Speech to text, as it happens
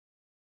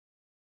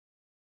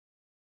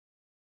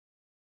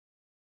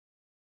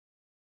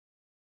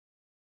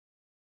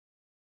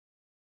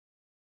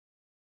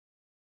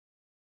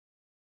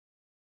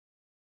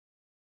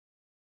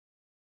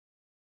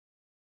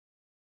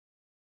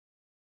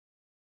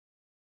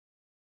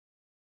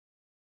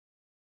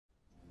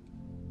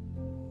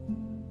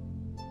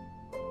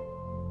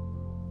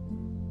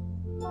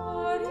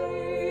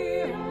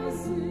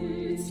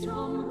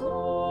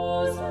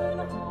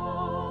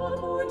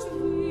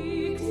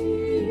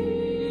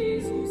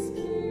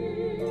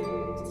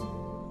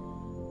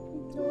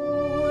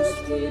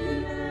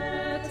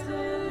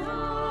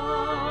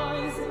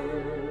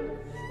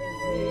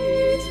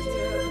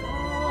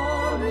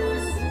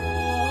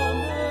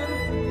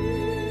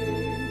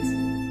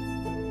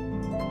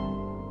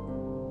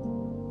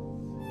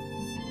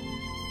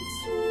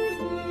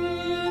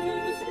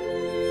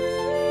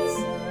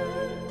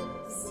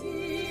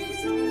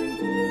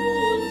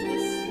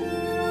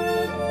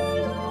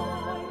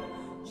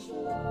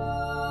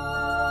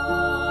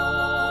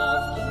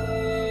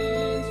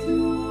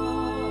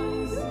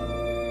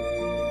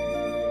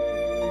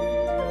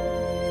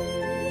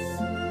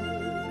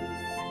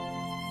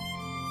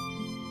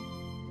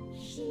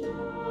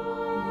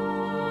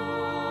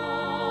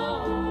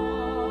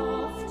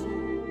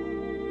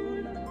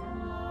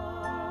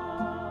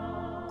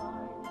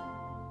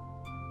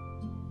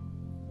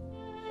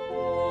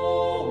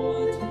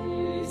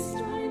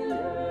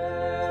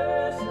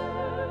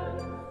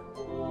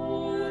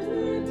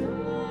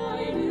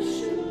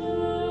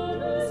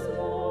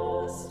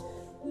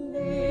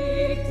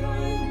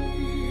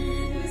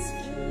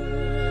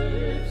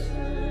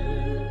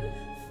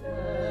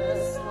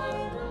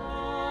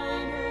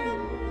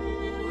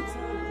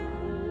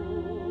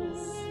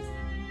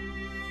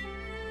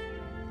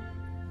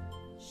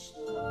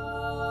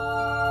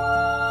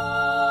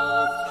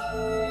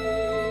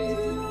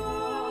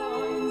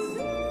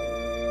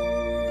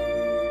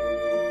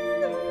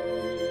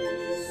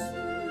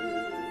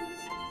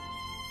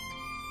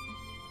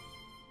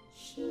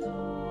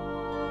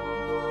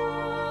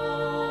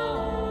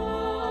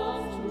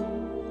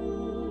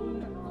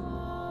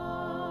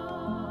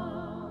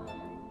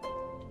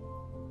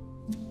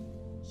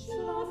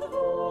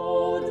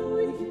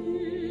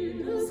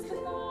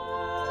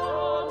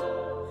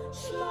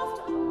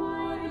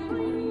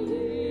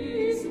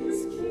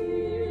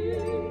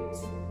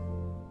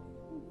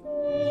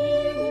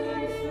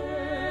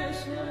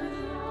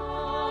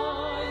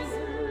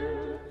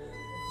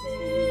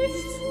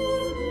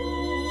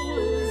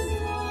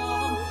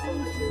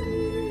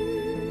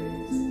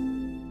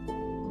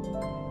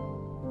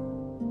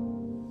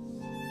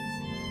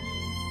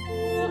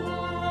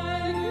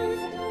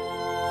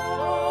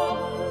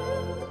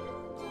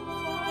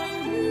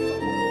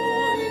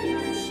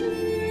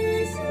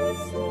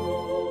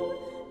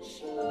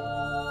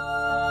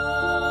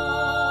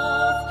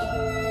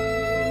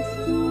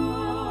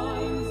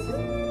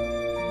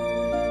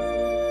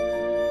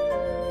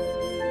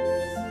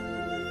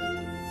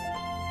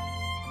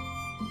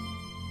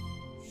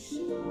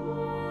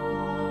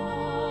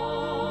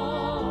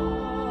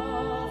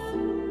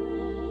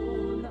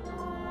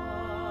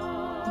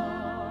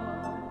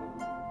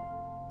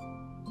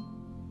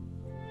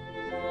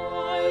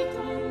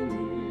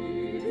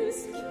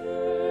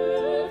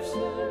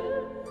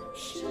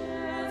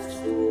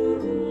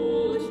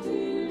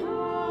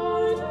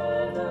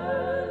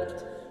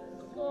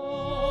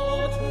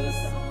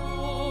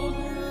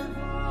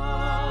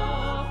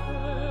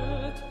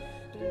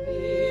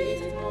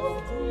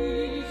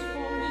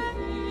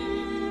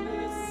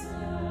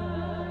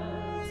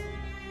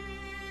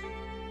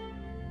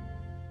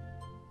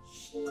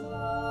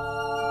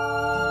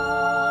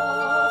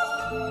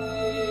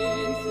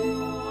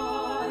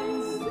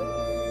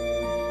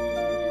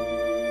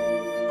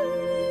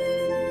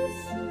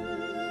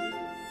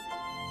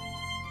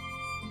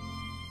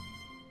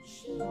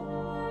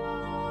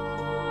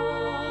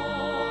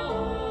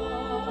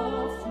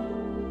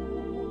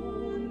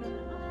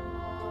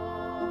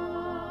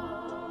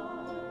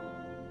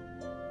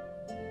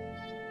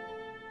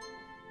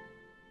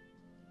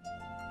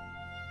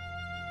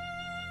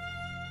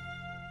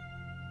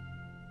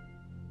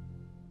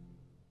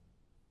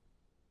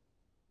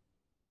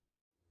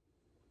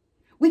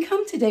We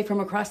come today from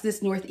across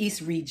this Northeast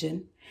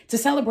region to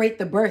celebrate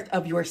the birth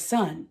of your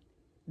Son,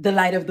 the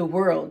light of the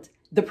world,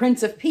 the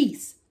Prince of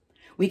Peace.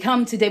 We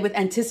come today with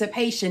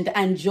anticipation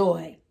and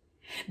joy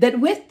that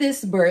with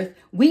this birth,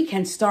 we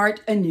can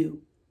start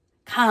anew.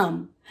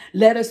 Come,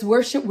 let us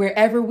worship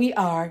wherever we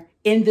are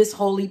in this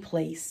holy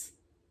place.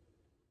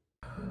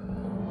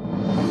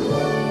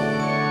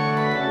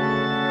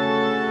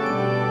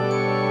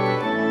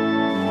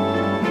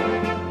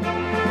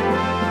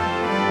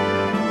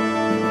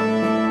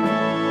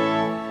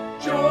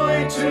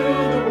 To the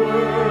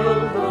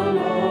world the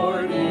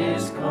Lord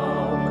is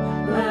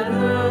come. Let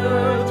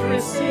earth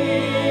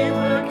receive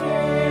her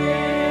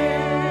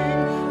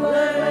King.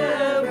 Let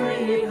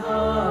every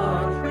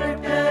heart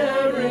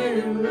prepare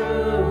in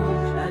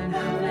bloom. And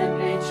heaven and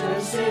nature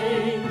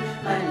sing.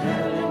 And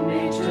heaven and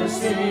nature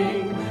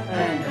sing.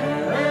 And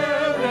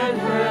heaven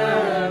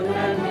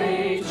and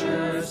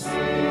nature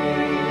sing.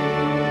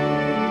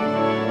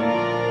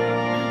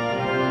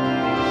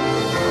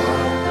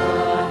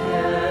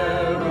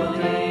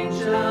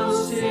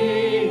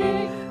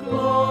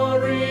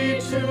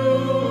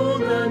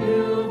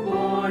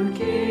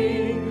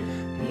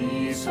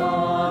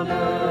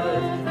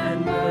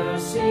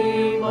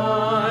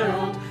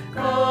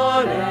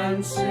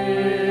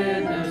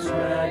 Sinners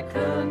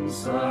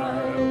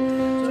reconciled.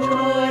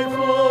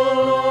 Joyful,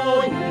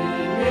 all ye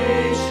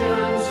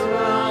nations,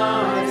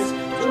 rise.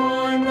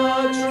 Join the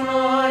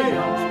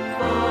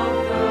triumph of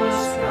the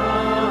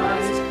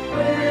skies.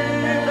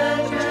 With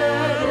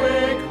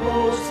angelic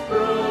hosts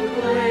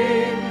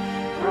proclaim,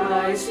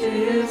 Christ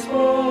is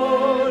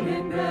born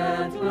in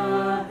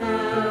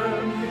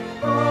Bethlehem.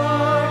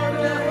 Hark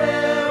the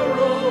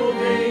herald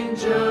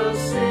angels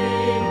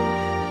sing,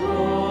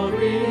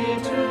 glory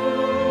to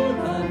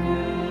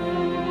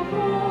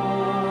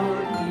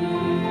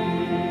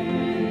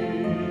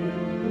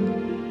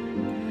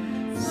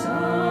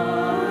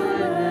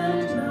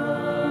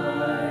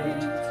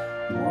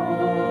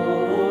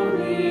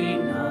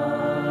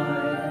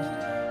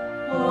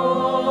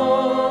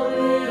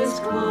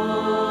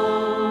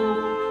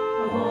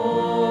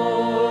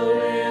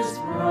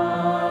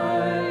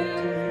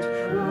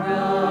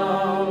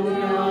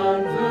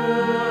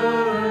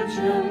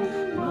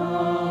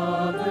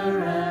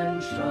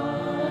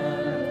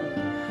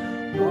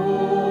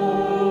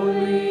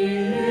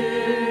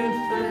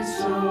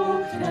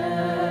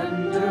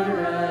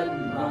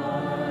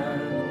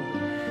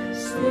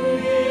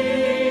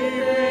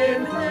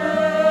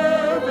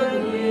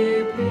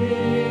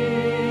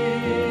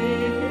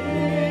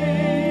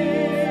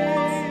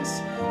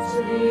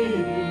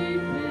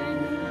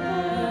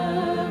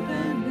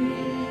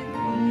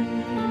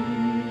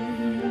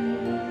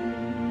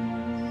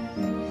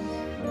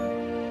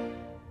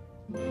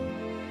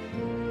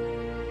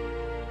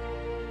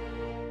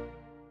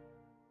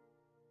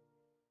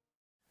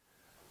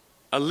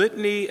A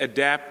litany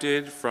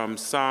adapted from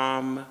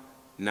Psalm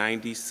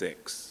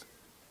 96.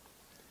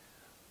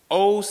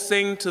 Oh,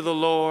 sing to the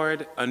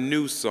Lord a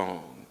new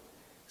song.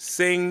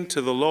 Sing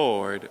to the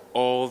Lord,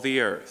 all the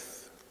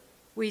earth.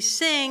 We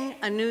sing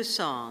a new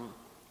song.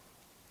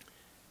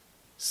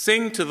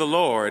 Sing to the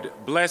Lord,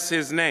 bless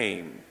his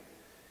name.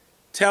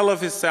 Tell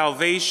of his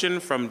salvation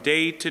from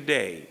day to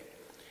day.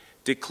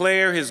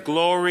 Declare his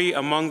glory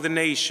among the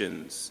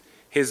nations,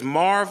 his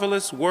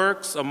marvelous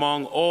works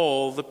among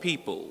all the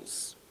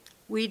peoples.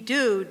 We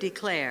do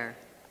declare.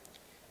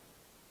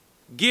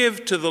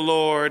 Give to the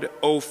Lord,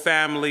 O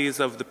families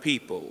of the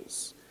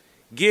peoples.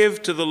 Give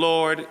to the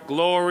Lord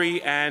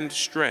glory and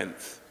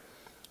strength.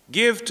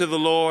 Give to the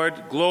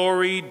Lord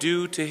glory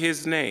due to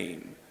his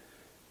name.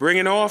 Bring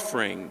an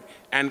offering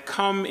and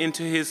come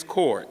into his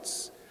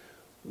courts.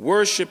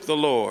 Worship the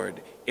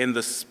Lord in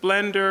the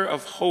splendor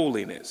of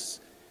holiness.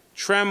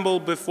 Tremble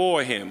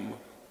before him,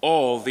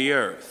 all the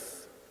earth.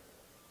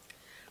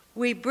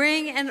 We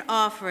bring an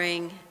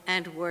offering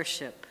and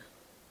worship.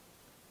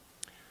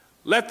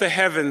 Let the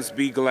heavens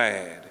be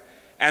glad,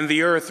 and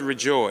the earth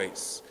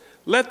rejoice.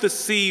 Let the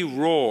sea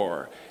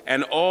roar,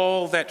 and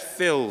all that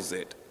fills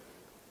it.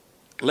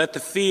 Let the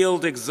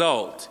field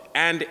exult,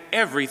 and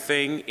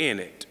everything in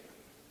it.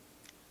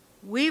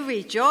 We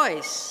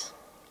rejoice.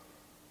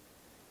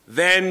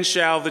 Then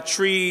shall the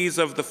trees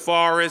of the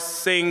forest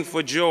sing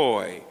for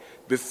joy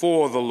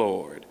before the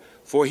Lord,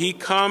 for he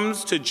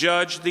comes to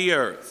judge the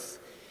earth.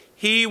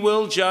 He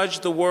will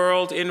judge the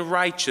world in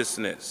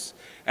righteousness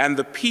and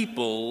the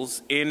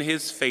peoples in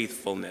his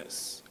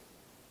faithfulness.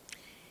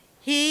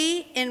 He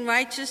in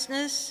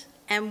righteousness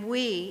and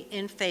we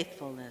in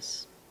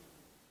faithfulness.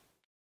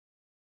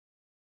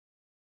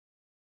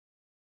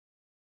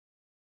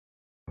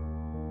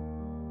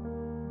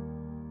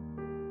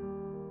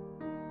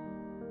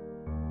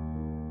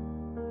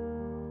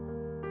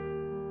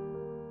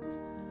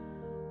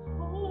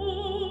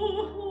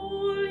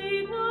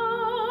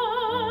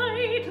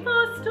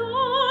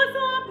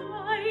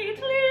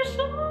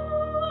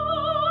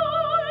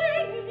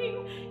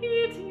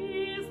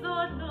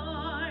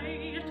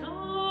 Night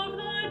of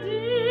the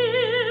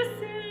dear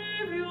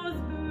Savior's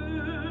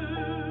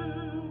birth.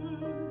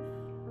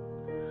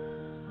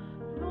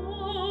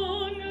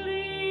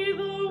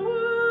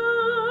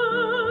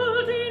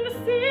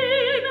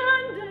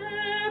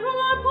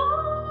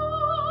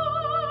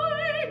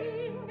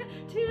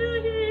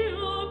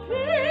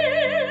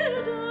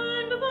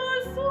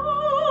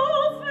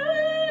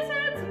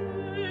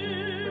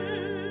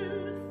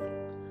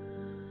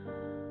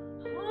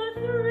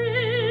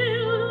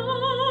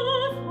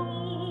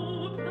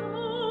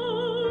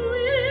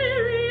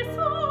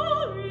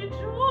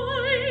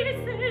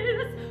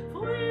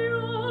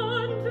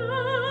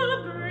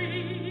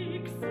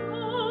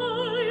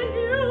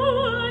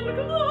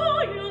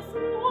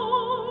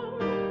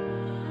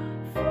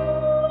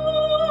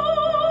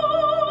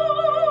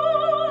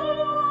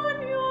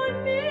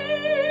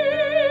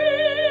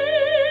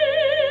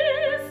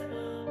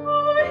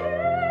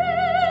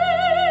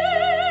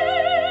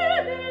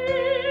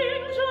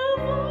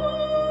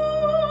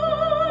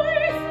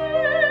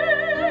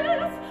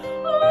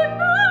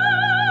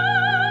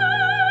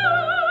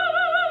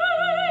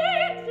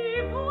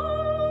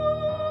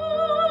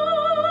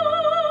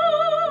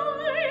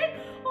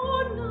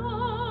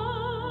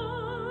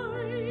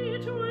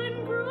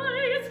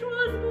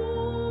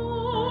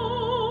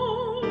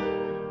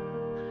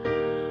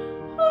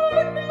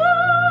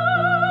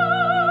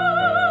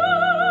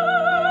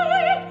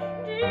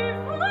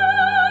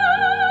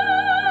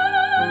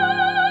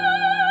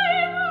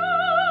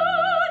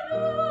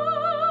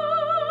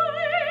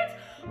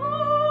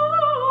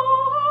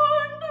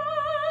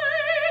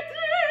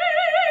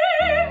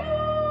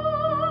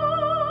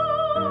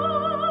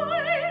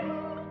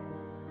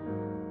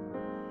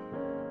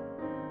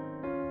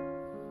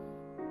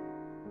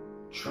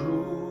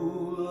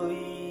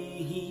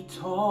 Faithfully he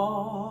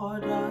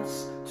taught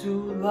us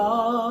to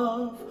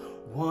love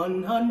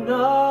one another.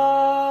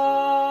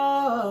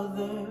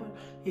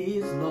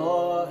 His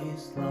law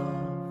is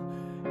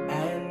love,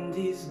 and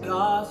his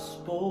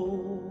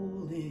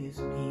gospel is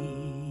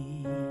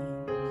peace.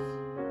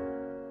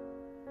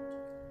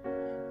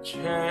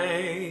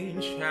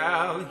 Chains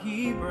shall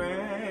he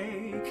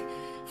break,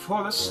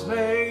 for the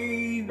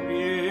slave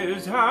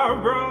is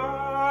our brother,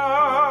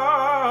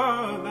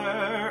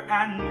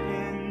 and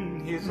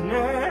in his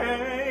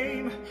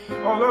name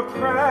all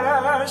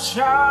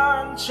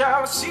oppression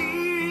shall cease.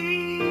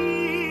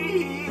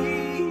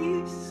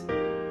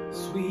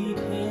 Sweet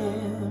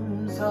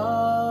hymns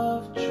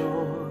of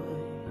joy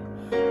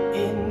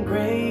in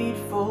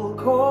grateful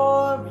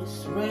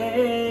chorus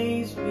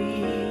raise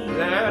we.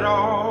 Let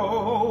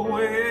all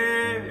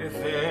within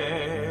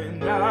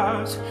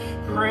us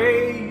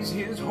praise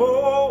his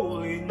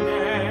holy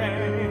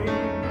name.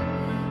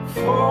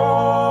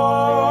 Fall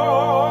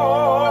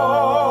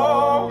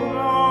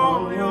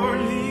on your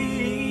knees.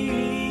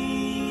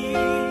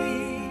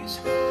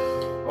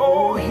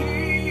 Oh,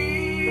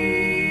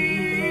 hear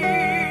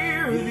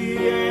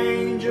the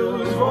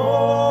angels'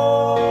 voices.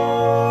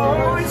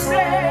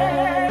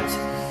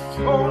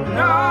 Oh,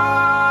 night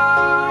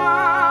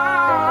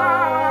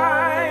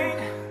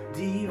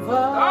Divine.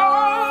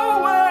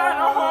 Oh, when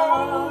a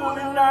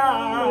holy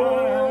night,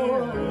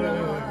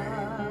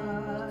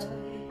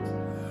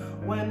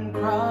 When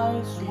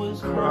Christ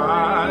was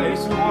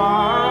Christ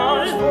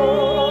was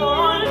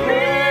born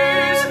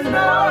this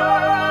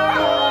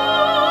night.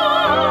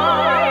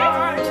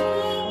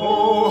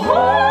 Oh,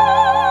 holy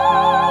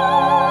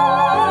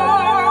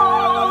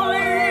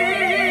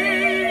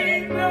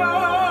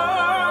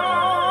night.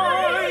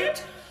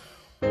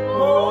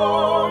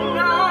 Oh,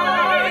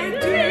 night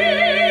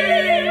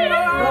divine.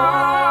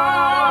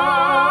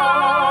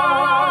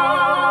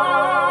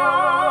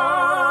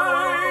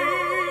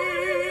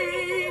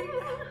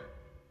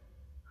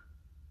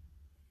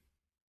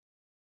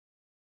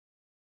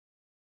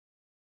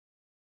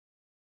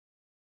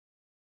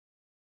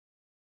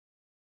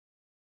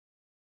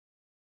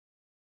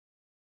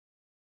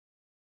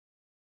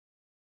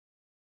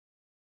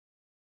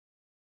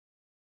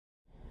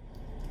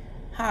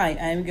 Hi,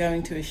 I'm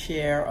going to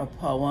share a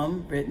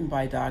poem written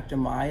by Dr.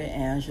 Maya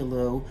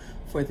Angelou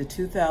for the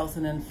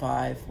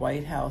 2005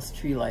 White House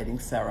tree lighting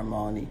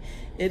ceremony.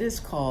 It is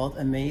called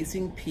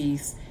Amazing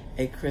Peace,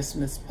 a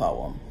Christmas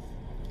Poem.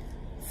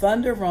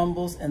 Thunder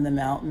rumbles in the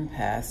mountain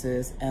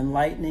passes, and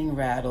lightning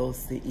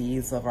rattles the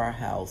eaves of our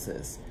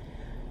houses.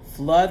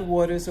 Flood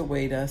waters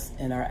await us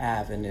in our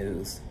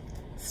avenues.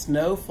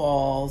 Snow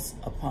falls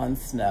upon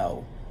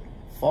snow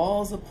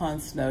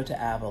to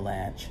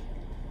avalanche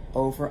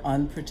over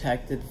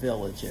unprotected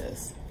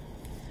villages.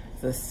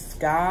 The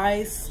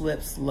sky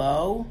slips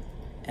low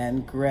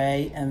and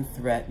gray and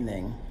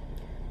threatening.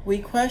 We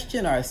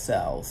question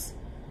ourselves.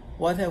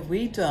 What have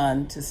we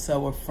done to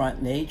so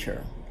affront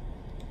nature?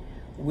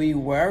 We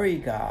worry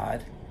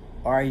God.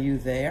 Are you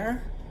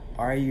there?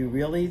 Are you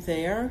really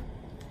there?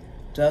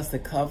 Does the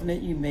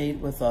covenant you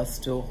made with us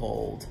still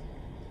hold?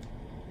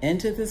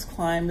 Into this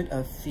climate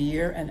of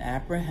fear and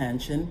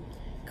apprehension,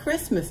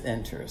 Christmas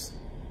enters.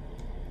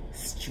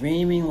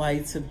 Streaming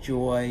lights of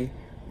joy,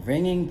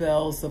 ringing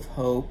bells of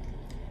hope,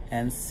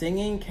 and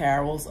singing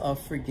carols of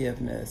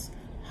forgiveness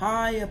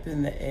high up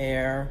in the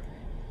air.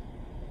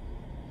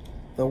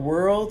 The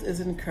world is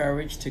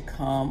encouraged to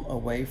come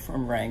away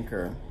from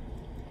rancor.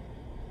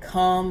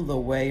 Come the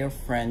way of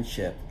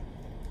friendship.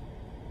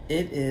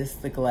 It is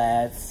the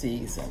glad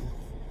season.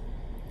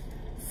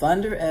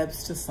 Thunder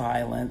ebbs to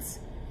silence,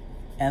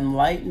 and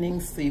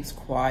lightning sleeps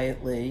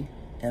quietly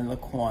in the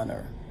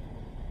corner.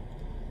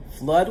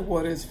 Flood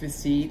waters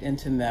recede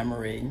into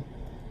memory.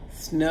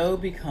 Snow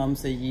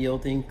becomes a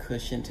yielding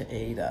cushion to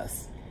aid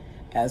us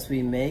as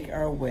we make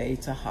our way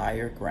to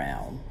higher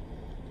ground.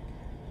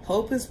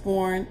 Hope is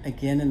born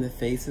again in the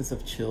faces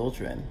of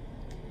children.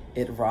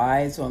 It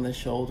rides on the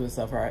shoulders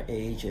of our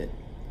aged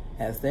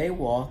as they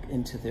walk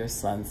into their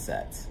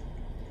sunsets.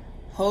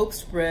 Hope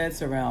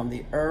spreads around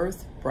the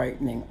earth,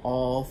 brightening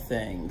all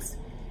things,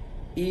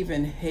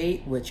 even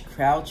hate which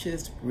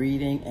crouches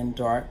breeding in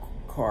dark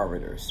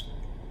corridors.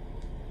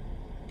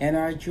 In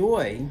our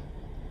joy,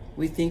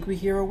 we think we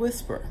hear a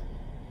whisper.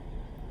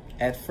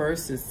 At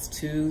first it's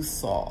too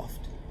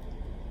soft,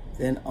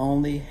 then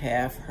only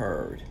half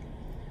heard.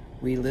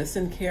 We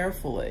listen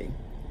carefully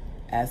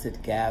as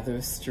it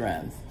gathers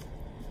strength.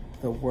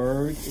 The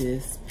word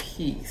is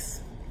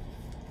peace.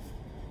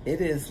 It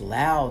is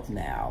loud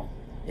now.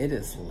 It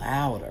is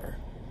louder,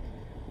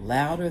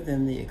 louder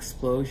than the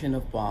explosion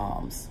of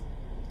bombs.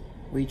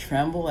 We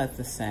tremble at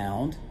the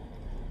sound.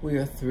 We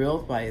are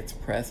thrilled by its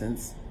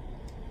presence.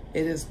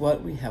 It is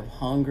what we have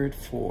hungered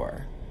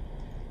for,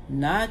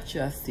 not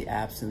just the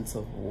absence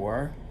of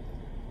war,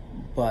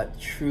 but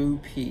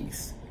true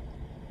peace,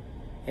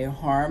 a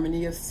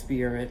harmony of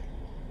spirit,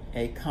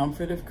 a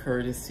comfort of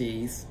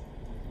courtesies,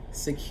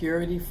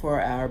 security for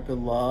our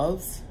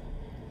beloveds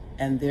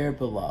and their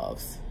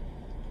beloveds.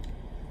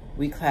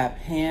 We clap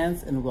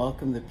hands and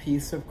welcome the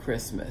peace of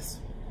Christmas.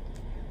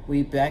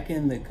 We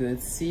beckon the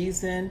good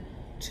season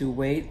to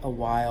wait a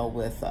while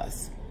with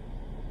us.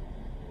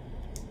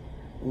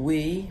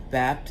 We,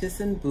 Baptists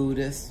and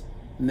Buddhists,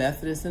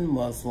 Methodists and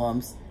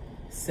Muslims,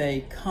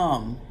 say,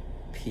 "Come,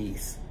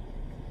 peace.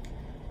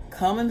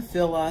 Come and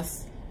fill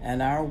us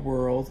and our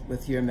world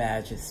with your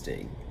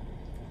majesty."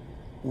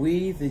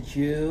 We, the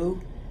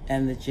Jew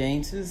and the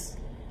Jainist,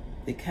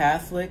 the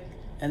Catholic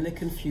and the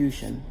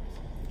Confucian,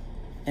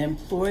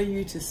 implore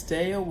you to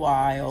stay a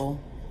while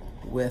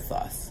with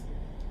us,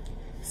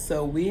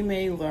 so we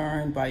may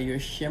learn by your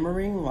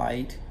shimmering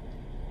light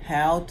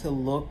how to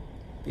look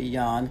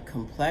beyond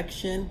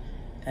complexion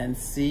and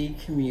see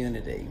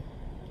community.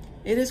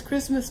 It is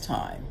Christmas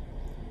time,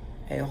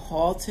 a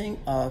halting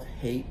of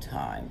hate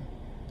time.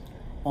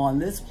 On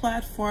this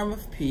platform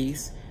of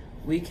peace,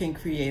 we can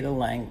create a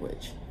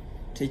language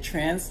to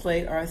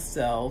translate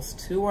ourselves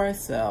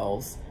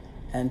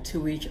and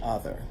to each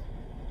other.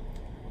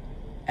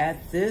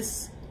 At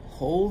this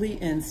holy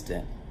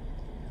instant,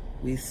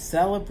 we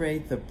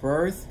celebrate the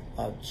birth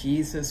of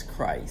Jesus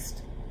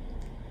Christ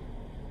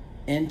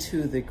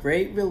into the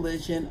great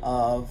religion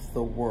of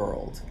the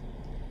world.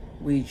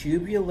 We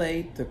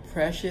jubilate the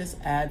precious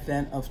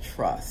advent of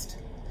trust.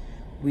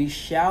 We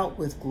shout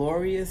with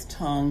glorious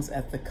tongues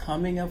at the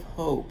coming of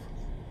hope.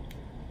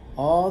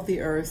 All the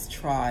earth's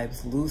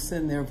tribes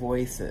loosen their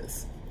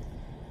voices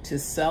to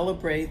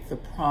celebrate the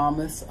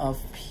promise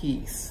of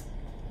peace.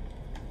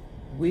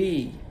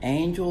 We,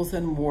 angels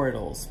and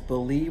mortals,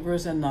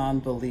 believers and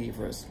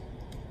non-believers,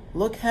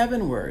 look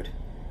heavenward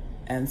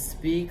and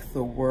speak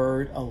the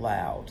word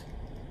aloud.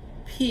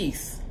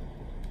 Peace.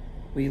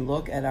 We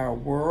look at our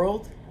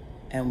world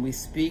and we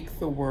speak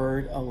the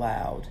word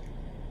aloud.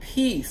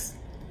 Peace.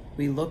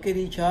 We look at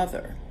each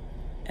other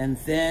and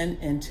then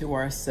into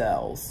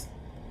ourselves,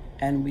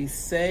 and we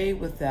say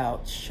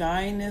without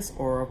shyness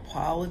or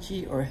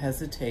apology or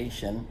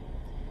hesitation,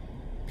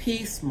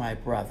 "Peace, my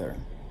brother.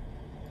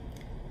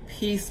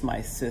 Peace,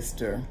 my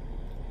sister.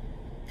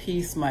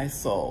 Peace, my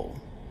soul."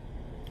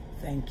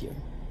 Thank you.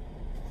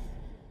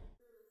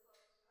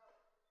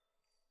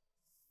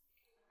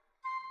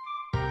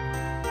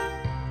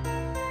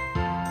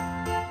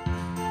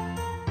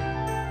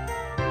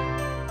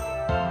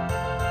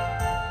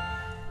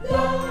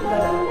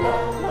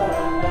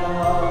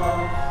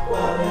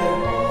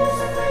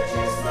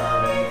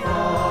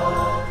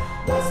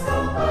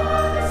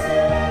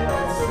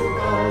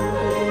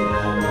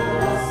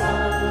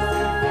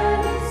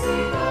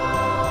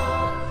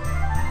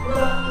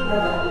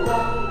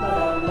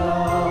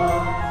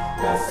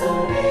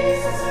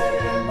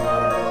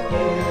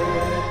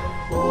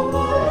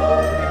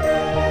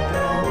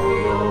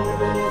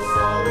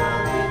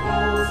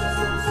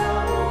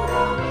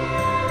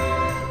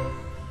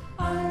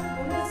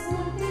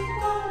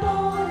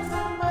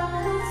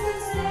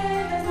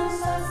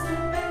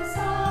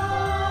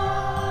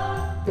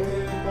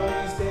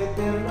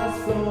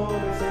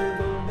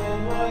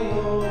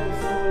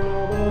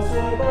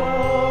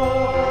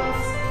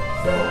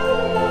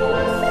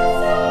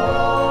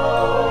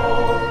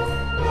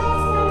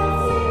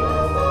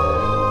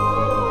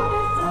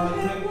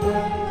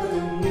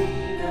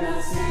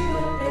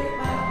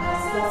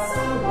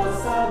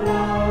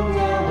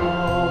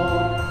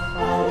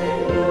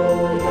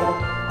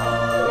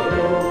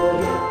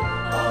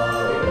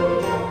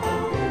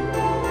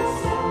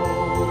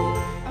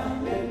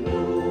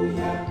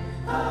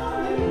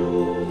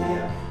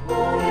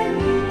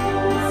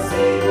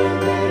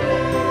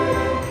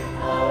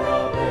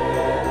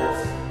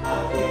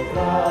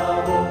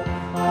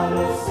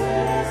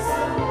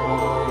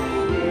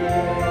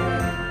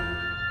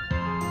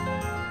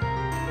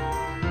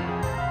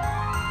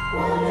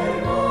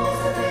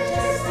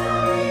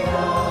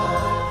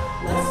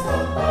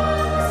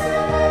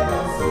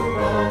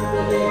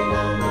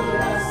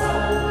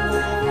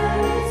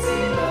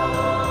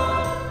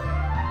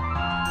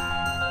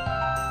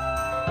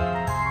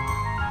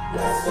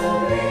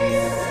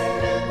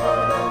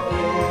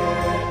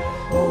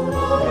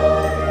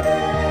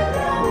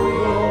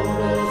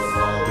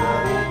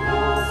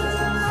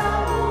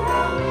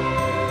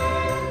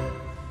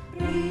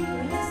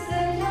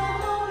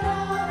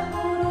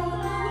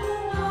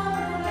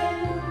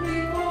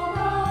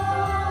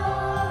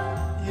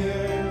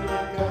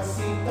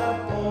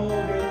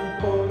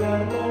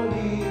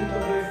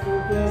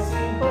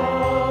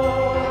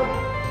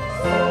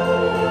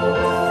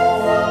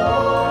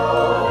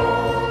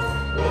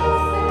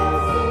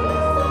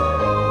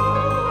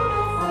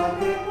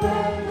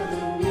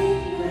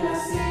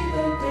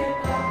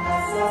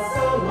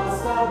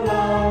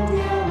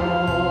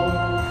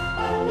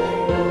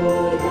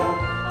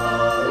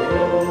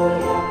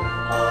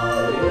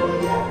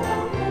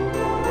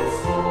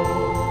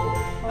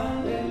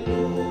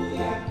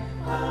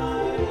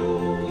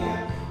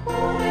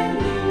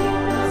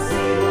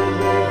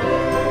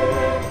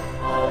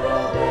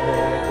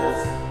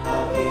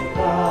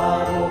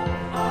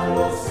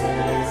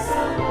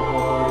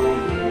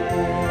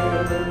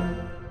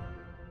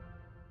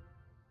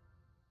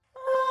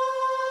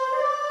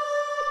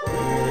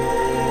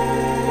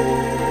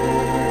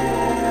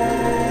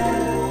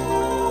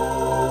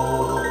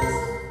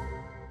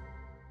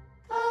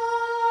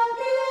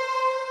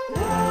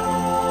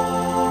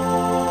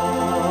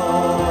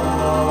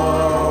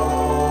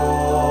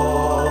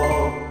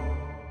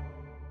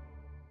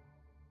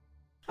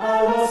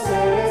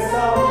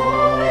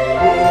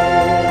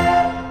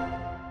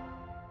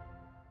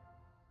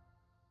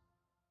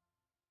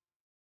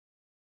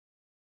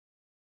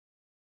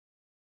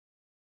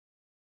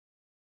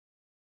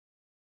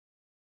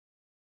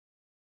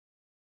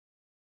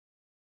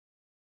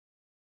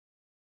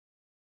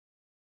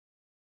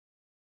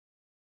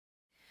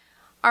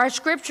 Our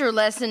scripture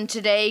lesson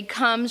today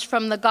comes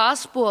from the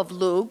Gospel of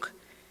Luke,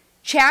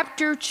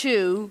 chapter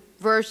 2,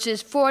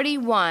 verses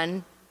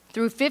 41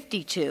 through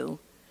 52.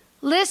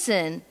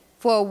 Listen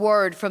for a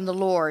word from the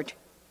Lord.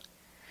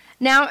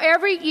 Now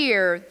every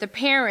year the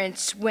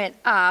parents went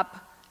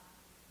up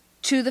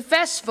to the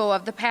festival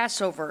of the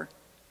Passover,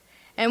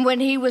 and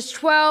when he was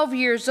 12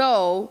 years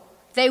old,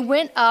 they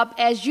went up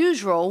as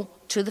usual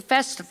to the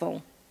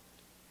festival.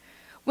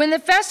 When the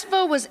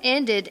festival was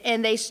ended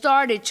and they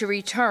started to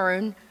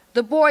return,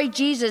 the boy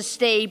Jesus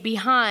stayed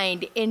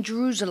behind in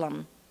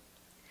Jerusalem,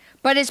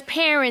 but his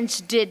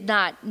parents did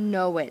not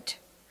know it.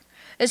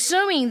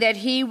 Assuming that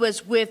he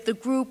was with the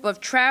group of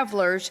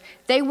travelers,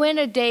 they went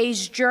a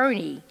day's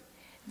journey.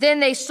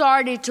 Then they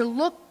started to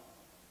look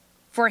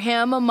for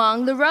him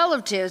among the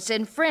relatives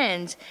and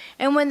friends,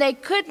 and when they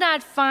could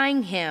not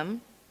find him,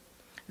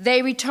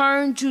 they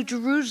returned to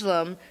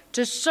Jerusalem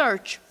to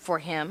search for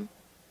him.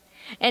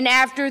 And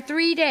after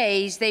 3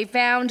 days, they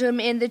found him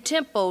in the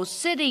temple,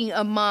 sitting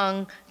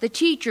among the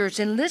teachers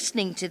and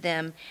listening to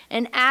them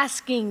and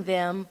asking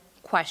them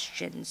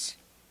questions.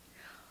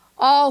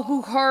 All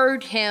who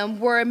heard him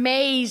were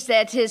amazed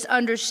at his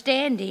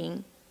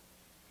understanding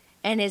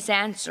and his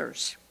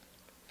answers.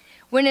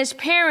 When his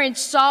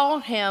parents saw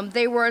him,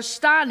 they were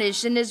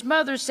astonished, and his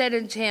mother said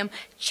unto him,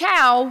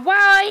 "Child,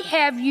 why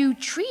have you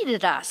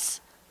treated us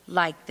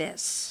like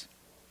this?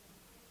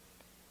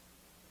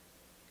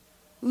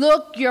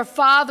 Look, your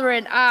father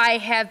and I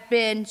have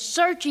been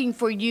searching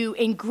for you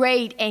in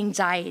great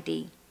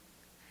anxiety."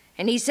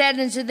 And he said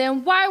unto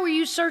them, "Why were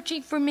you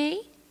searching for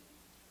me?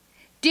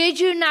 Did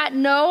you not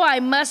know I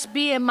must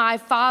be in my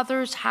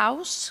Father's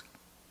house?"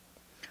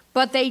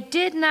 But they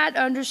did not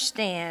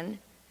understand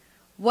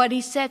what he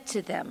said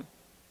to them.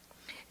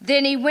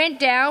 Then he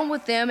went down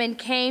with them and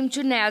came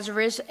to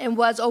Nazareth and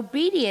was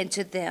obedient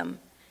to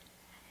them.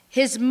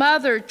 His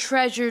mother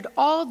treasured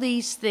all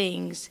these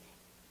things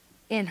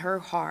in her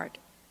heart.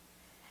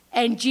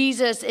 And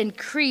Jesus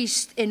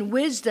increased in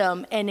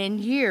wisdom and in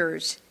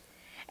years,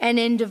 and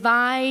in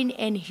divine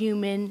and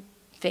human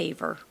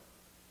favor.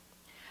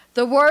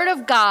 The word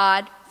of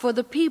God for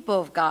the people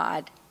of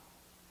God.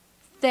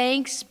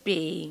 Thanks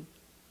be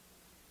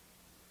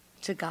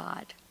to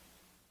God.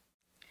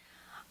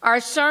 Our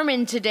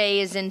sermon today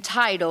is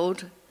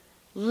entitled,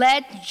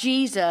 "Let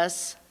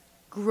Jesus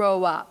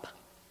Grow Up."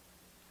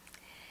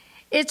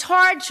 It's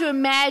hard to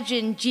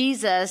imagine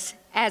Jesus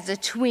as a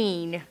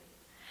tween,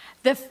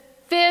 the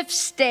fifth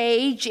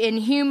stage in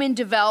human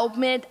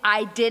development,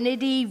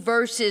 identity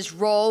versus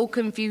role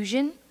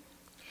confusion.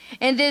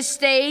 In this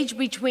stage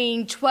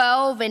between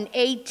 12 and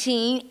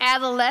 18,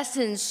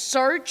 adolescents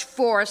search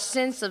for a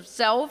sense of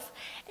self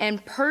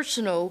and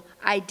personal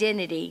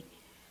identity.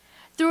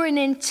 Through an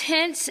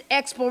intense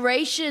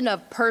exploration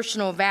of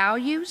personal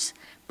values,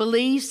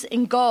 beliefs,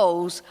 and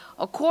goals,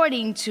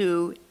 according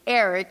to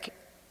Erik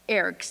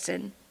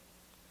Erikson.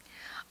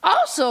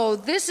 Also,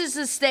 this is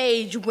a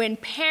stage when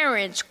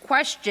parents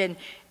question,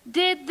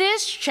 did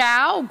this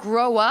child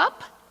grow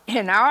up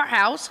in our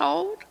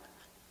household?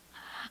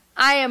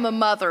 I am a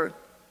mother,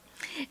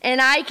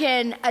 and I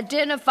can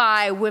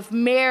identify with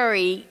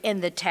Mary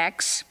in the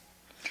text.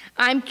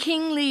 I'm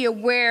keenly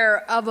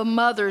aware of a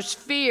mother's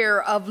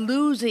fear of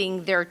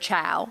losing their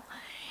child.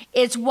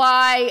 It's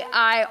why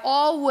I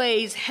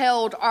always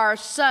held our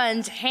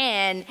son's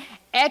hand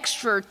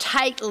extra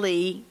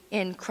tightly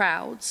in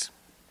crowds.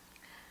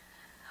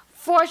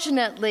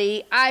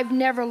 Fortunately, I've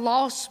never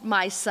lost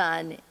my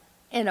son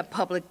in a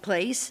public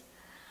place,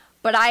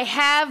 but I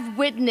have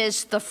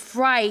witnessed the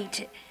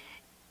fright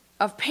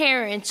of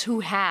parents who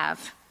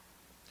have.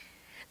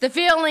 The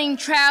feeling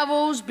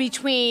travels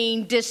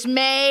between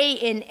dismay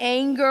and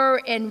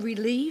anger and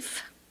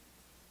relief.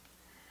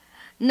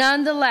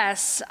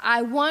 Nonetheless,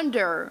 I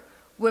wonder,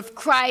 with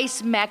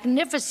Christ's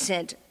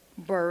magnificent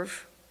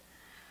birth,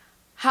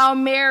 how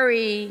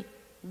Mary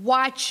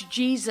watched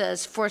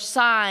Jesus for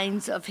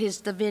signs of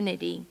his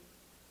divinity.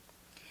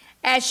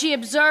 As she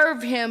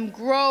observed him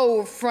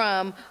grow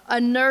from a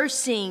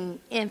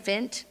nursing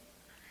infant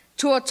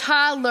to a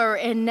toddler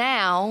and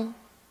now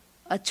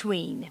a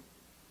tween.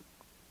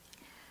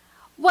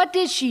 What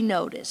did she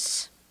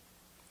notice?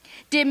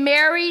 Did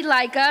Mary,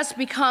 like us,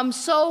 become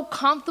so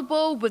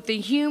comfortable with the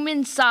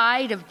human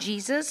side of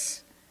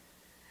Jesus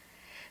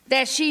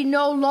that she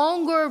no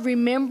longer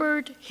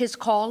remembered his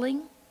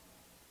calling?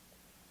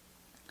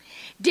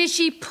 Did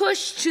she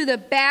push to the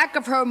back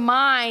of her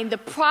mind the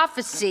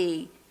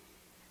prophecy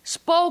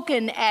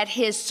spoken at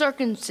his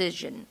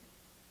circumcision?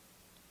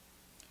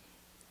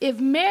 If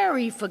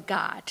Mary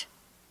forgot,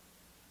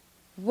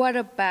 what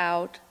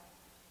about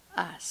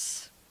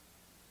us?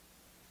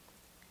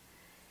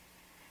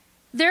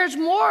 There's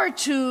more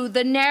to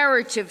the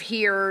narrative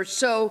here,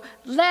 so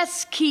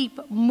let's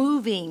keep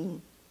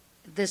moving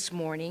this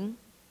morning.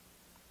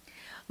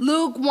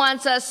 Luke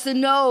wants us to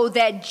know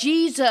that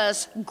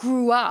Jesus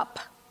grew up.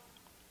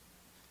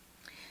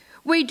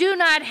 We do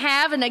not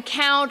have an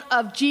account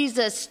of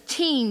Jesus'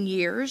 teen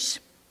years.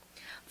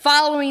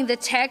 Following the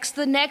text,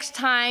 the next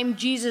time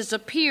Jesus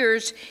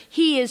appears,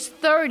 he is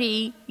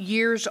 30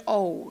 years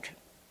old.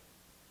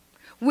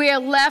 We are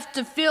left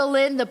to fill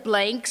in the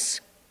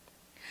blanks,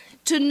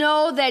 to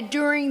know that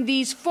during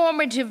these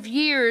formative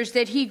years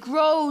that he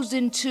grows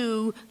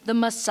into the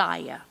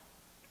Messiah.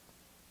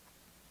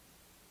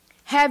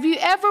 Have you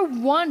ever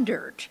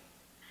wondered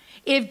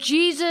if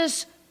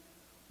Jesus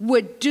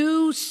would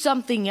do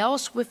something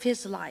else with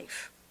his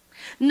life?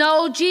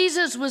 No,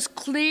 Jesus was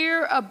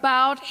clear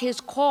about his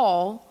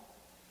call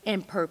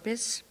and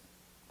purpose.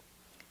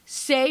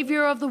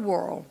 Savior of the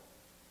world,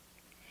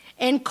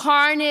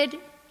 incarnate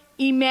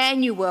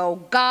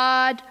Emmanuel,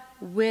 God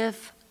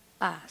with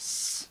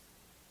us.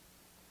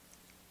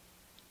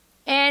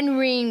 Anne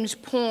Ream's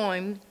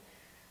poem,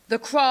 The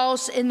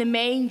Cross in the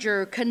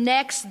Manger,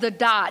 connects the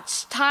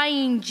dots,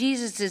 tying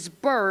Jesus'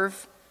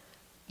 birth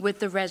with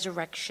the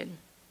resurrection.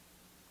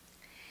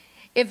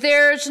 If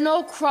there is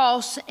no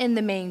cross in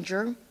the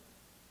manger,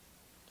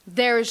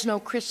 there is no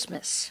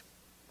Christmas.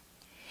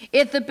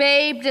 If the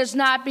babe does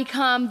not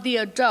become the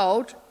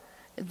adult,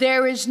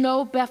 there is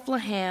no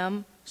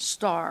Bethlehem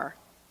star.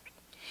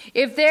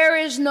 If there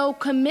is no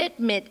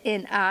commitment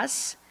in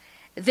us,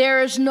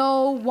 there is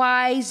no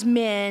wise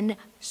men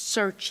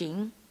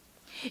searching.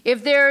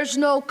 If there is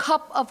no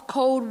cup of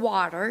cold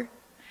water,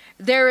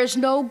 there is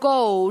no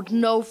gold,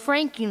 no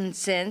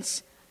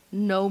frankincense,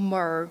 no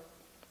myrrh.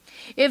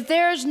 If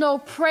there is no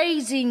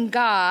praising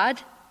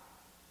God,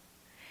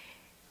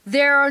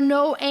 there are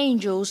no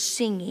angels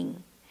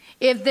singing.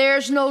 If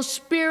there's no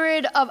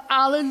spirit of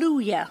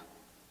alleluia,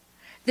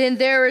 then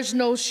there is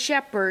no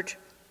shepherd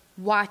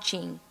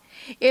watching.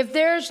 If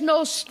there's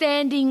no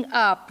standing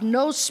up,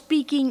 no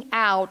speaking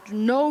out,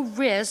 no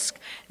risk,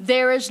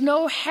 there is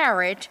no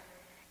Herod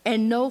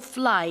and no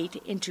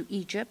flight into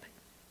Egypt.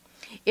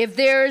 If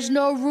there is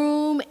no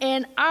room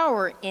in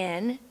our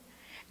inn,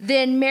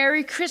 then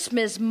Merry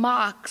Christmas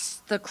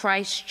mocks the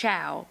Christ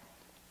child,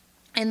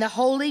 and the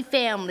Holy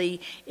Family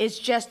is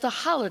just a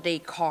holiday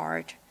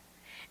card,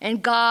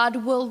 and God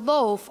will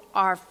loaf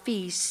our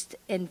feasts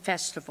and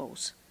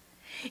festivals.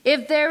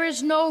 If there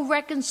is no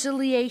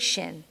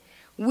reconciliation,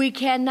 we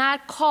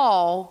cannot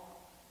call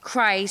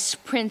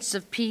Christ Prince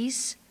of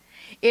Peace.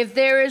 If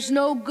there is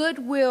no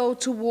goodwill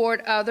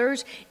toward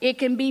others, it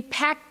can be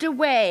packed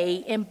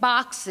away in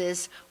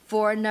boxes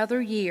for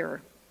another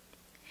year.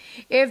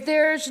 If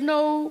there is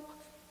no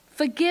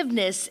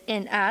forgiveness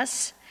in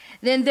us,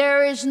 then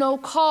there is no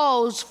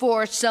cause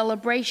for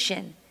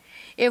celebration.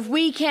 If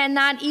we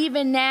cannot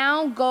even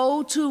now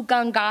go to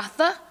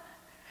Golgotha,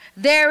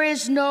 there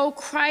is no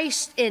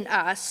Christ in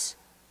us.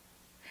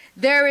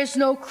 There is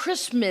no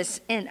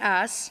Christmas in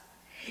us.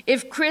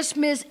 If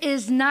Christmas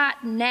is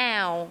not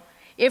now,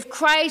 if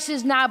Christ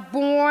is not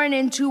born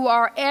into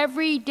our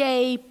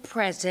everyday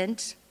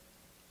present,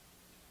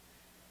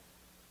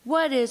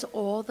 what is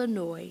all the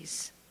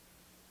noise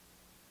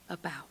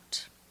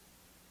about?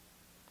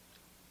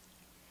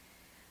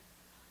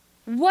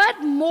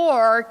 What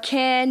more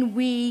can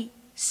we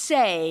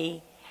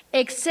say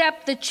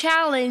except the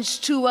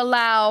challenge to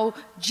allow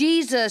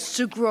Jesus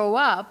to grow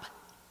up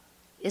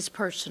is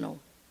personal?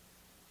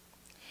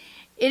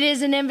 It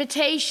is an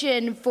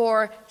invitation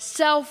for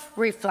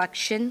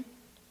self-reflection.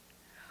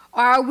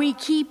 Are we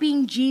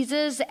keeping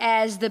Jesus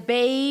as the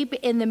babe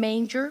in the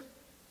manger?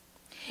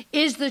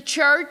 Is the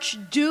church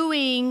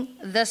doing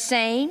the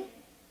same?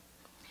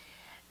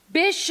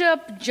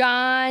 Bishop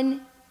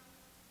John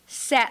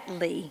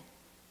Satley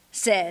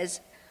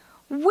says,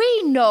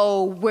 we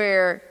know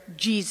where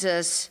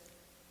Jesus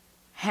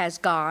has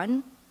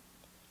gone.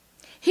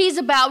 He's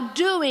about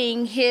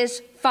doing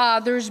his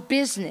Father's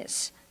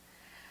business.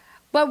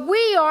 But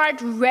we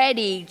aren't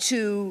ready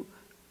to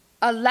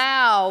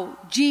allow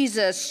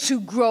Jesus to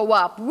grow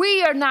up.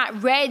 We are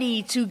not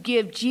ready to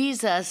give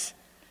Jesus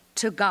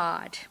to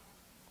God.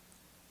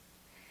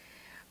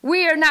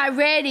 We are not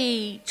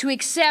ready to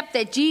accept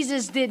that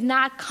Jesus did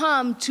not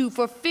come to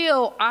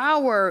fulfill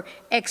our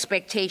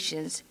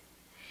expectations.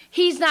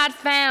 He's not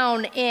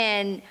found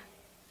in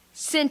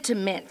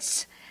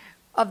sentiments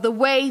of the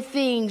way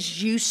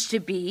things used to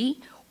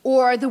be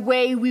or the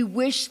way we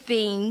wish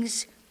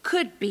things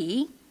could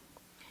be.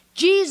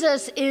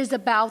 Jesus is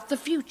about the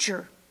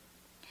future.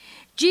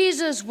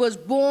 Jesus was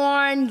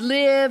born,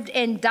 lived,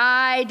 and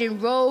died,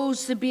 and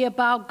rose to be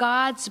about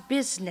God's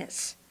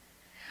business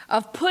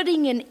of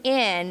putting an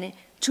end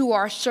to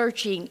our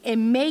searching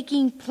and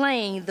making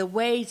plain the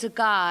ways of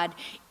God,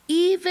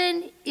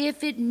 even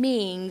if it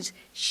means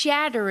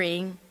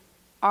shattering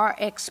our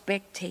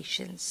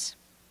expectations.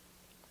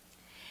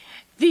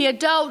 The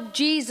adult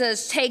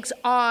Jesus takes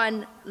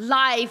on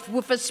life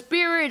with a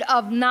spirit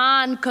of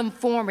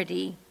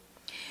nonconformity.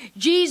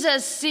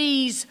 Jesus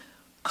sees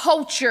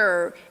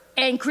culture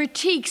and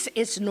critiques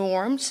its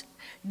norms.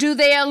 Do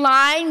they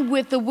align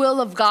with the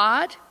will of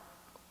God?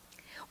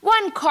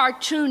 One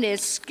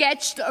cartoonist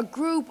sketched a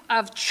group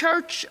of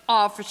church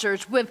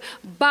officers with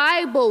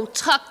Bible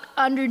tucked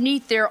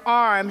underneath their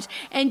arms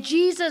and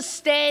Jesus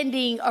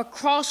standing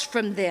across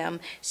from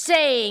them,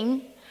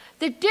 saying,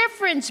 "The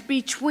difference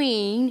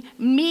between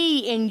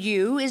me and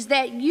you is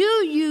that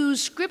you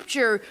use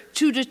Scripture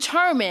to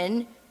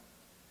determine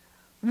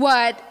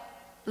what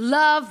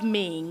love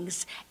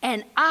means,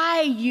 and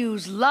I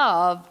use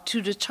love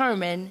to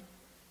determine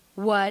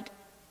what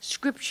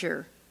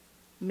Scripture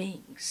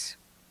means.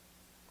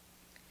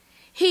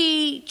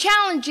 He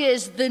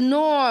challenges the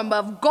norm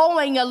of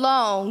going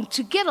along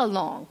to get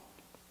along.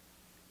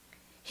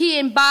 He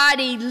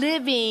embodied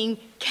living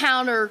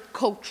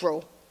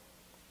countercultural.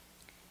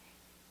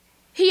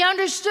 He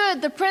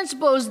understood the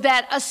principles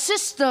that a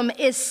system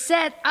is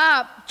set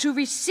up to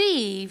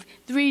receive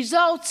the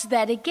results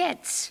that it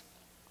gets.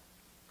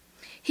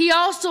 He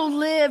also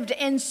lived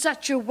in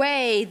such a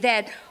way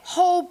that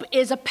hope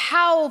is a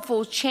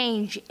powerful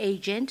change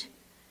agent,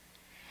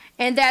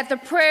 and that the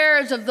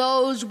prayers of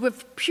those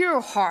with pure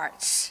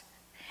hearts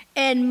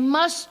and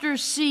mustard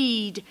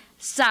seed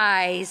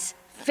size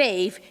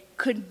faith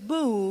could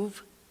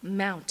move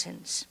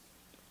mountains.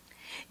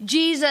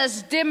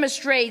 Jesus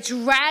demonstrates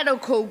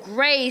radical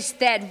grace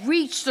that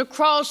reached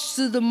across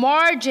to the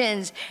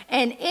margins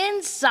and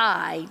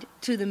inside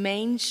to the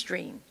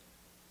mainstream.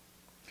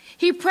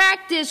 He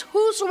practiced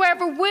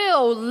whosoever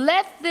will,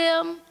 let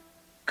them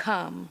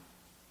come.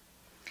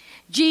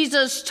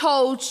 Jesus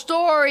told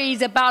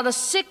stories about a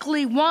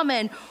sickly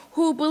woman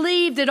who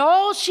believed that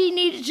all she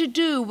needed to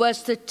do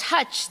was to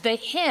touch the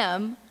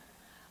hem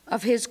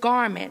of his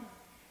garment,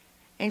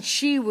 and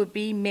she would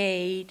be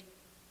made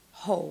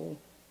whole.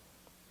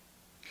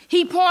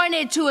 He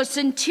pointed to a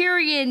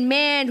centurion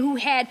man who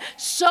had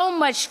so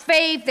much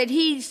faith that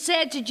he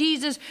said to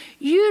Jesus,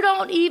 "You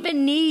don't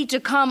even need to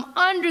come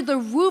under the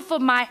roof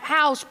of my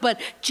house, but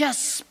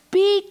just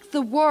speak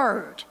the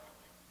word,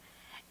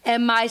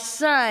 and my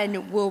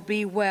son will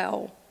be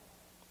well."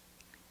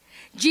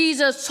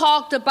 Jesus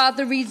talked about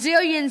the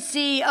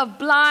resiliency of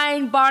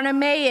blind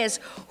Bartimaeus,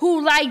 who,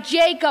 like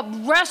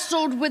Jacob,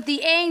 wrestled with the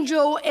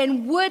angel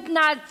and would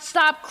not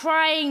stop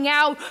crying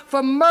out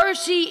for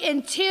mercy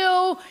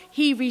until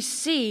he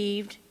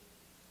received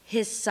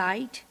his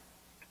sight.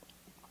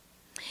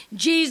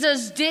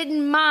 Jesus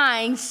didn't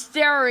mind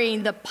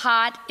stirring the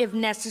pot if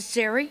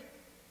necessary.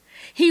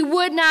 He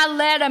would not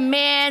let a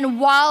man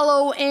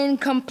wallow in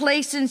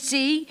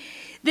complacency.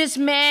 This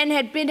man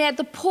had been at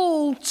the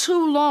pool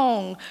too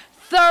long,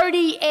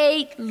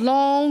 38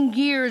 long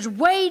years,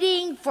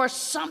 waiting for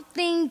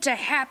something to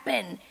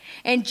happen.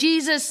 And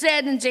Jesus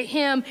said unto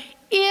him,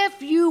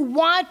 "If you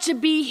want to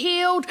be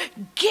healed,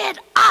 get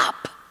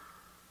up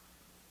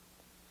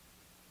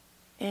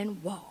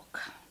and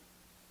walk."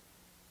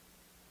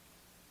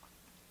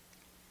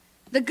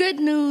 The good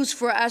news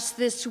for us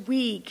this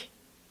week,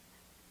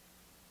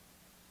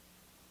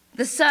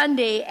 the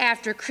Sunday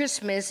after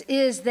Christmas,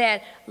 is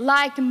that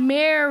like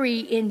Mary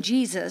in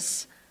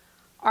Jesus,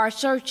 our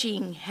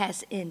searching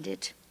has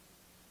ended.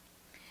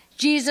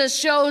 Jesus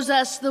shows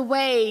us the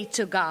way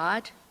to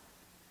God.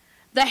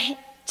 The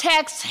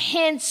text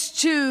hints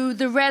to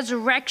the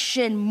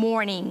resurrection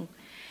morning.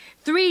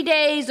 3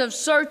 days of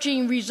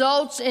searching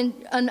results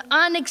in an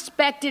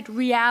unexpected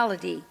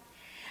reality.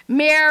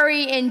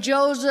 Mary and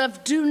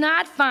Joseph do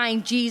not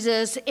find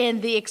Jesus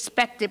in the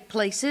expected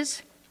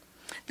places,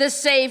 the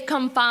safe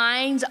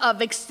confines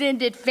of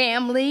extended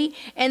family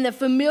and the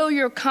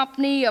familiar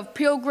company of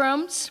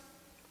pilgrims.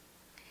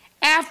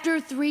 After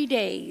 3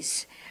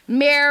 days,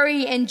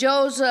 Mary and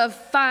Joseph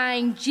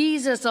find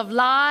Jesus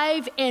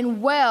alive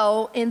and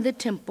well in the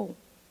temple.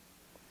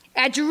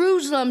 At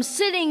Jerusalem,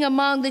 sitting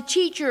among the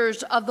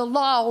teachers of the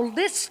law,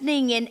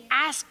 listening and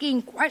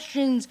asking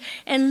questions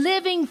and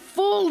living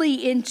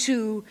fully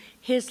into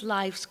his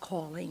life's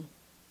calling.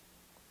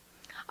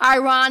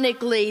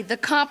 Ironically, the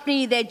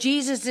company that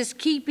Jesus is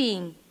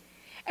keeping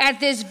at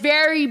this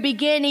very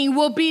beginning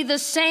will be the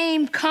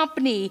same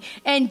company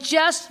in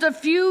just a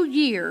few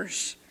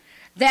years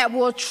that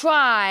will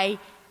try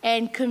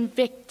and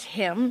convict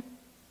him.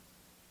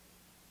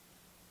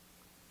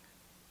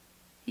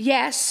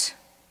 Yes,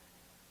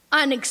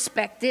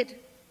 unexpected,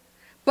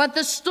 but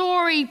the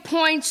story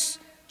points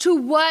to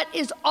what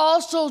is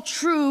also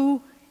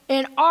true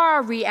in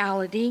our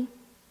reality.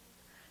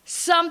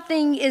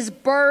 Something is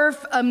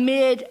birthed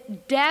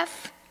amid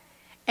death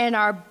and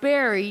our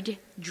buried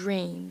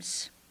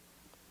dreams.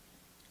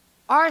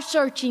 Our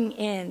searching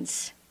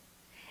ends,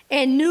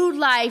 and new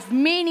life,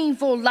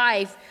 meaningful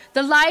life,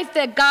 the life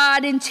that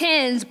God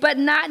intends, but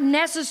not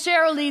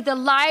necessarily the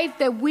life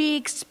that we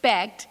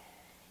expect,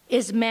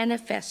 is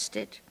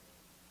manifested.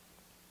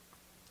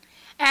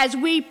 As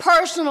we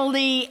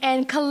personally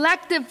and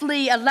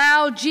collectively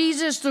allow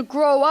Jesus to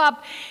grow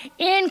up,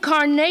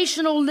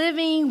 incarnational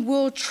living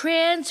will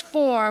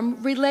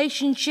transform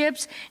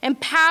relationships,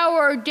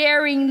 empower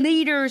daring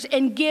leaders,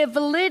 and give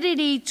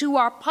validity to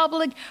our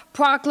public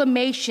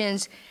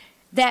proclamations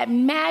that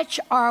match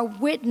our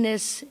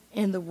witness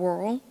in the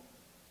world.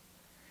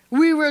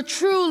 We will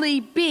truly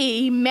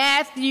be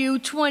Matthew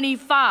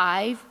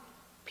 25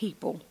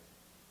 people.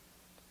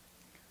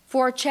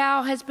 For a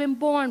child has been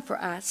born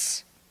for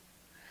us.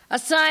 A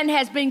son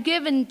has been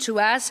given to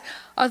us.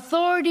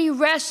 Authority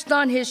rests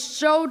on his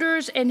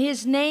shoulders, and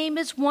his name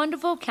is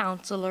Wonderful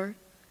Counselor,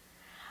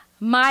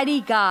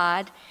 Mighty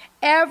God,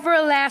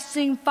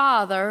 Everlasting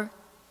Father,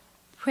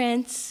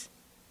 Prince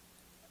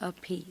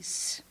of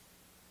Peace.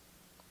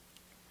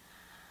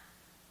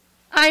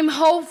 I'm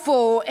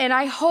hopeful, and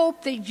I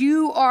hope that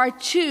you are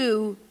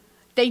too,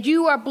 that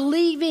you are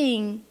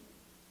believing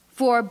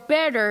for a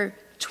better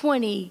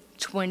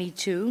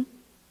 2022.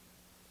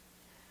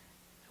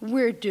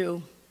 We're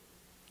due.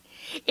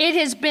 It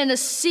has been a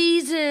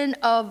season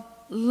of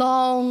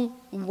long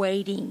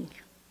waiting.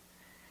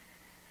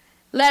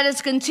 Let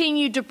us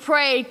continue to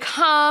pray,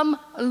 "Come,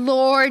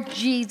 Lord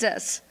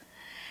Jesus."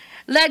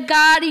 Let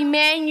God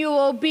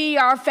Emmanuel be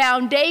our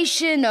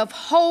foundation of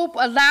hope.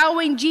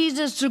 Allowing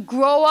Jesus to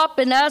grow up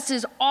in us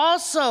is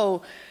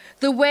also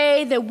the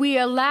way that we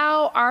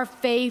allow our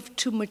faith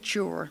to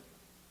mature.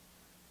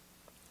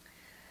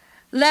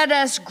 Let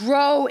us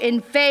grow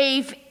in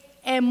faith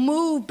and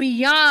move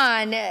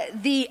beyond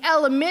the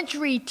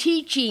elementary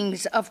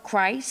teachings of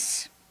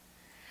Christ.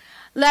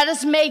 Let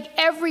us make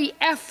every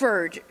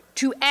effort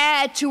to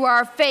add to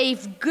our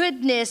faith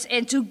goodness,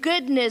 and to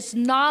goodness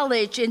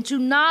knowledge, and to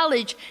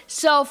knowledge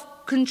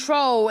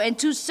self-control, and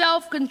to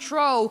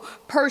self-control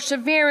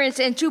perseverance,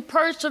 and to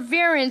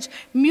perseverance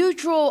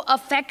mutual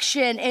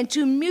affection, and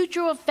to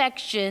mutual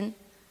affection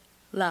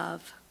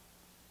love.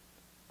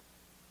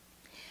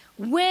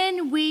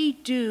 When we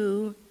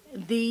do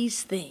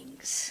these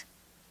things,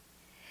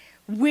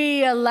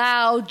 we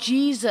allow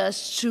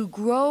Jesus to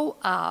grow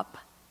up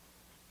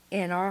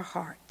in our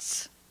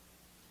hearts.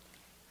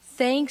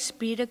 Thanks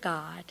be to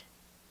God.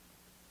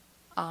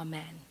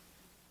 Amen.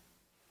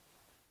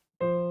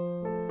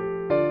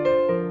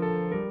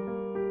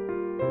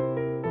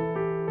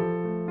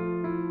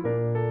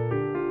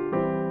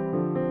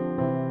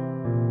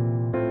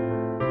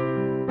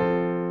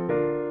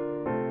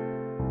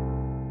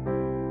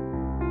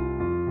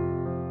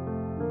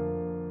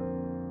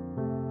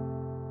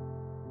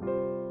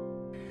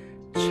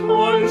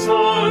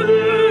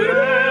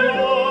 천사들의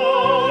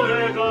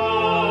노래가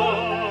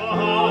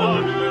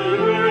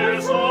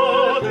하늘에서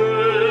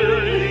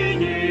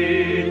들리니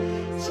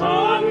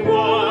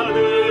산과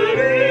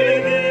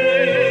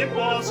들이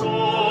기뻐서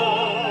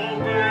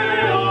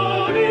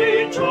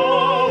메아리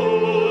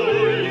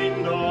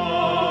쳐울린다.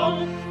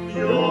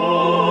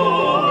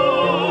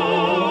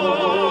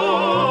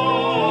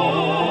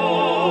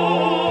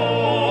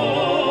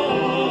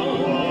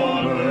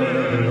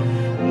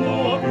 영광을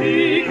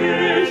높이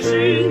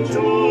계신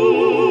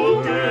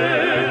주께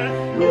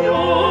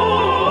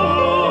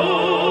영광을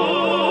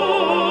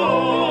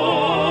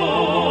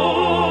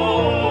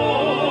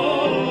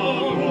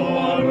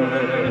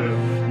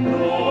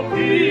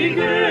높이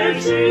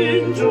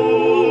계신 주님께.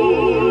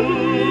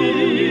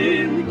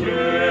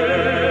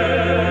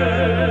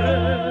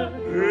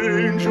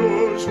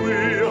 Angels we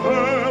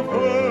have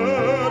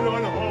heard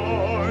on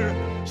high,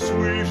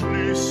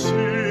 sweetly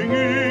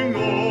singing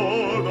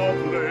o'er the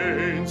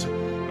plains,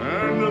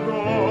 and the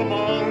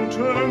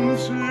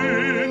mountains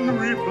in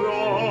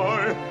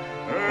reply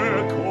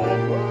echo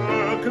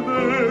back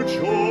their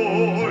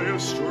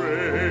joyous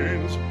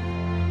strains.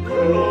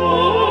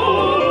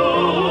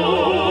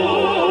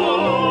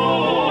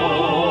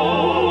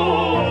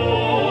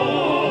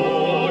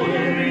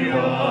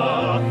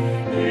 Gloria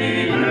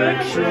in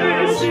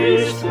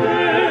excelsis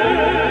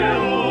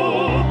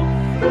Deo,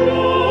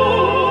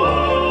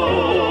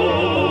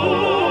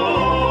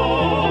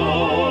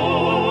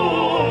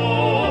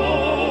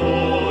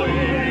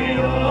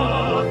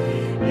 Gloria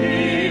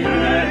in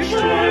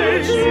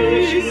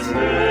excelsis Deo.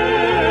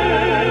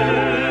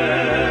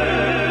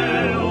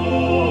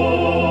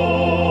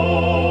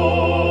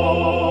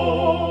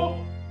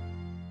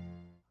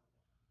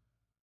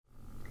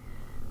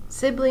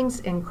 Siblings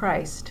in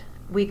Christ,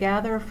 we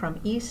gather from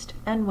east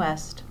and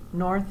west,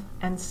 north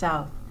and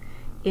south,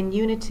 in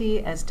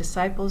unity as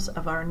disciples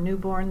of our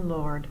newborn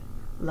Lord.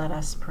 Let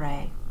us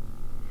pray.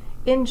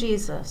 In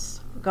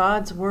Jesus,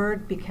 God's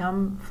word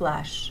become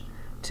flesh,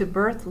 to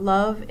birth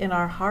love in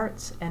our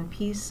hearts and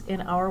peace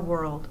in our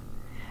world.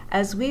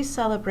 As we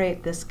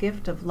celebrate this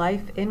gift of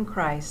life in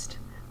Christ,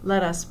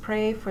 let us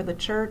pray for the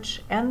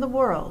church and the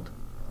world.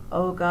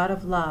 O God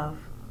of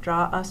love,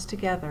 draw us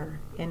together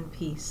in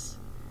peace.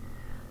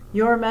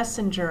 Your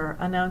messenger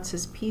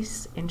announces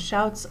peace in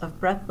shouts of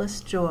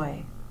breathless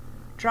joy.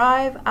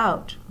 Drive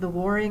out the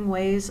warring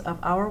ways of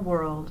our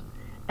world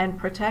and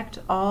protect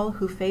all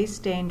who face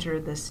danger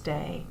this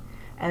day,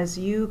 as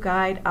you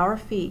guide our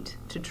feet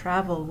to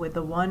travel with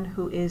the one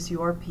who is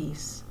your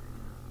peace.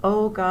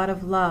 O God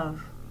of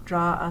love,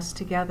 draw us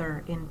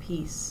together in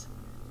peace.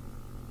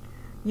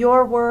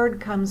 Your word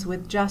comes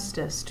with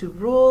justice to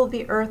rule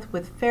the earth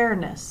with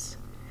fairness.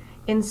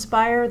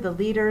 Inspire the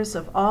leaders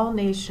of all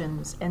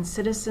nations and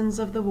citizens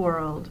of the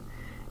world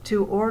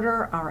to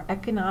order our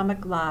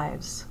economic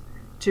lives,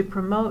 to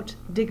promote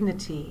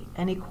dignity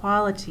and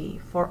equality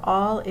for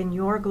all in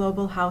your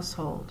global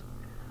household.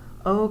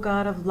 O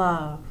God of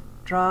love,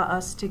 draw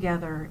us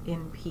together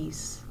in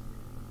peace.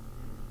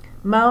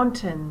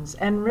 Mountains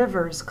and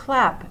rivers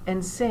clap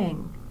and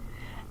sing.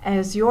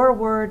 As your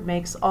word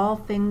makes all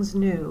things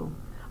new,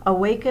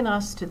 awaken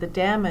us to the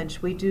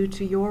damage we do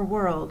to your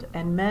world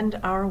and mend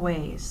our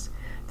ways,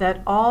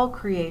 that all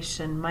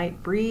creation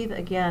might breathe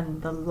again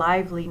the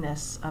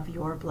liveliness of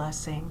your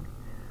blessing.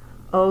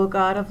 O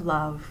God of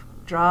love,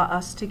 draw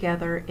us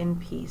together in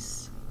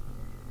peace.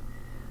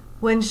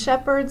 When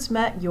shepherds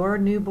met your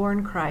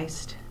newborn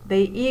Christ,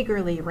 they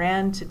eagerly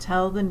ran to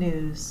tell the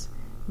news.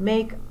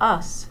 Make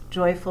us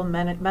joyful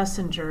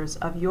messengers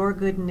of your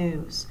good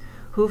news,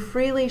 who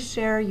freely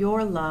share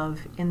your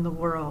love in the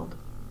world.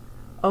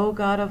 O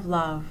God of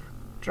love,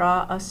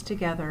 draw us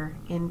together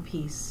in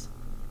peace.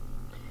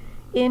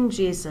 In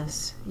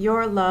Jesus,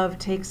 your love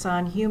takes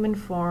on human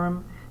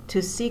form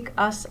to seek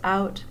us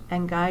out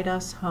and guide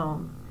us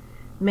home.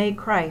 May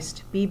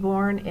Christ be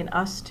born in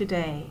us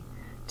today,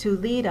 to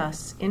lead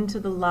us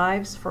into the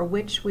lives for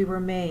which we were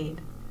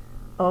made.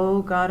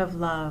 O God of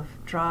love,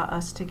 draw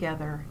us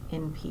together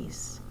in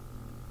peace.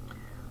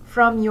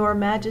 From your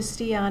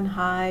majesty on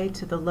high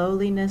to the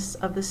lowliness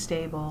of the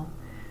stable,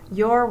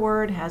 your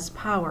word has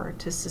power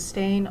to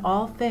sustain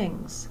all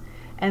things,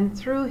 and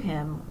through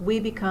him we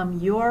become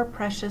your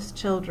precious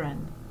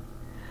children.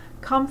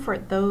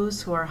 Comfort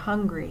those who are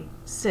hungry,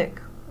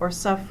 sick, or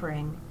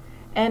suffering,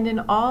 and in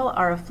all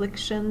our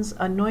afflictions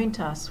anoint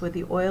us with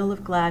the oil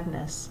of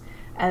gladness,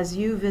 as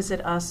you visit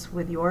us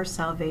with your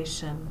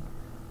salvation.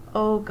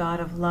 O God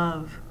of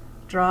love,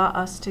 draw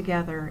us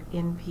together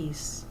in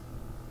peace.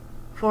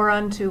 For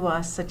unto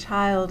us a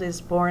child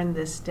is born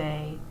this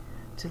day,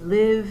 to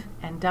live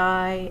and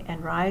die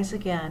and rise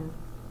again.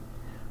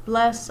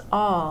 Bless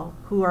all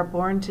who are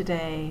born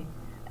today,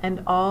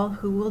 and all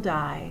who will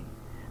die,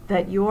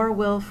 that your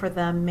will for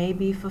them may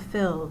be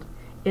fulfilled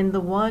in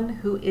the one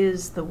who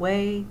is the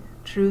way,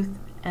 truth,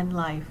 and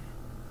life.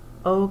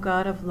 O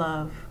God of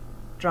love,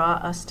 draw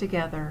us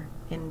together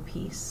in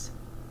peace.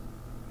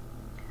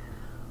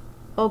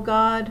 O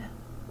God,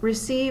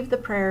 receive the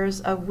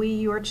prayers of we,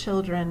 your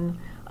children,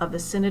 of the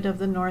Synod of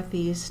the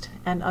Northeast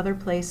and other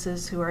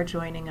places who are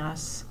joining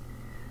us,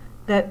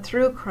 that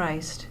through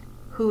Christ,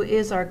 who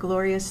is our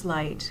glorious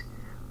light,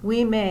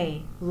 we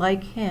may,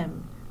 like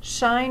him,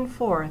 shine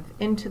forth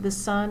into the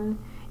sun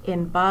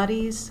in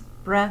bodies,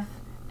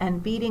 breath,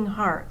 and beating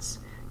hearts,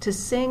 to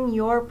sing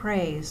your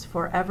praise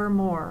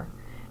forevermore,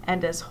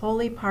 and as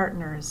holy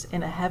partners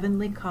in a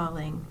heavenly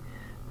calling,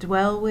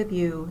 dwell with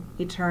you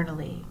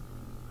eternally.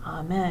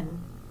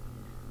 Amen.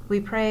 We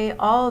pray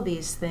all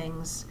these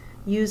things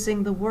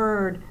using the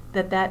word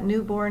that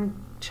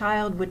newborn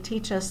child would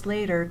teach us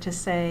later to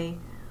say,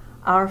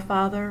 Our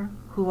Father,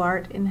 who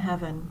art in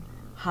heaven,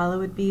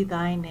 hallowed be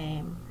thy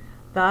name.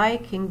 Thy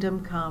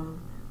kingdom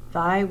come,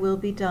 thy will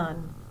be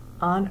done,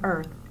 on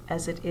earth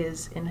as it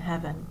is in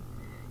heaven.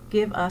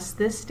 Give us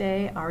this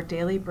day our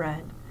daily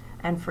bread,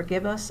 and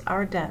forgive us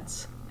our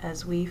debts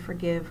as we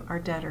forgive our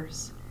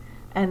debtors.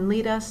 And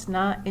lead us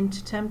not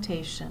into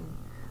temptation,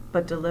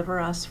 but deliver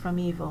us from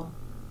evil.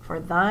 For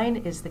thine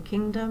is the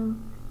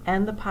kingdom,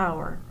 and the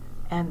power,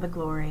 and the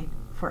glory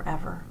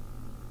forever.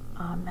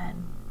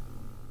 Amen.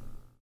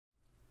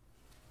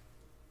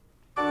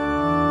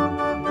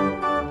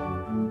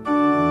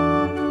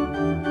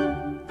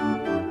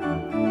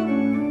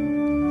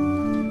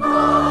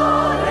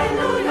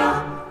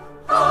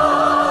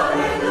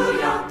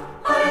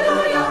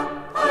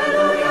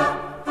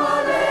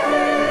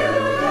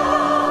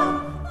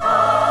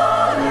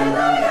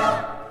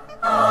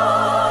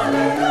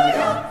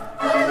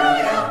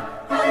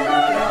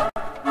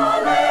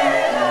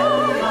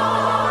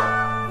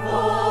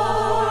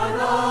 For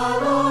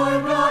the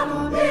Lord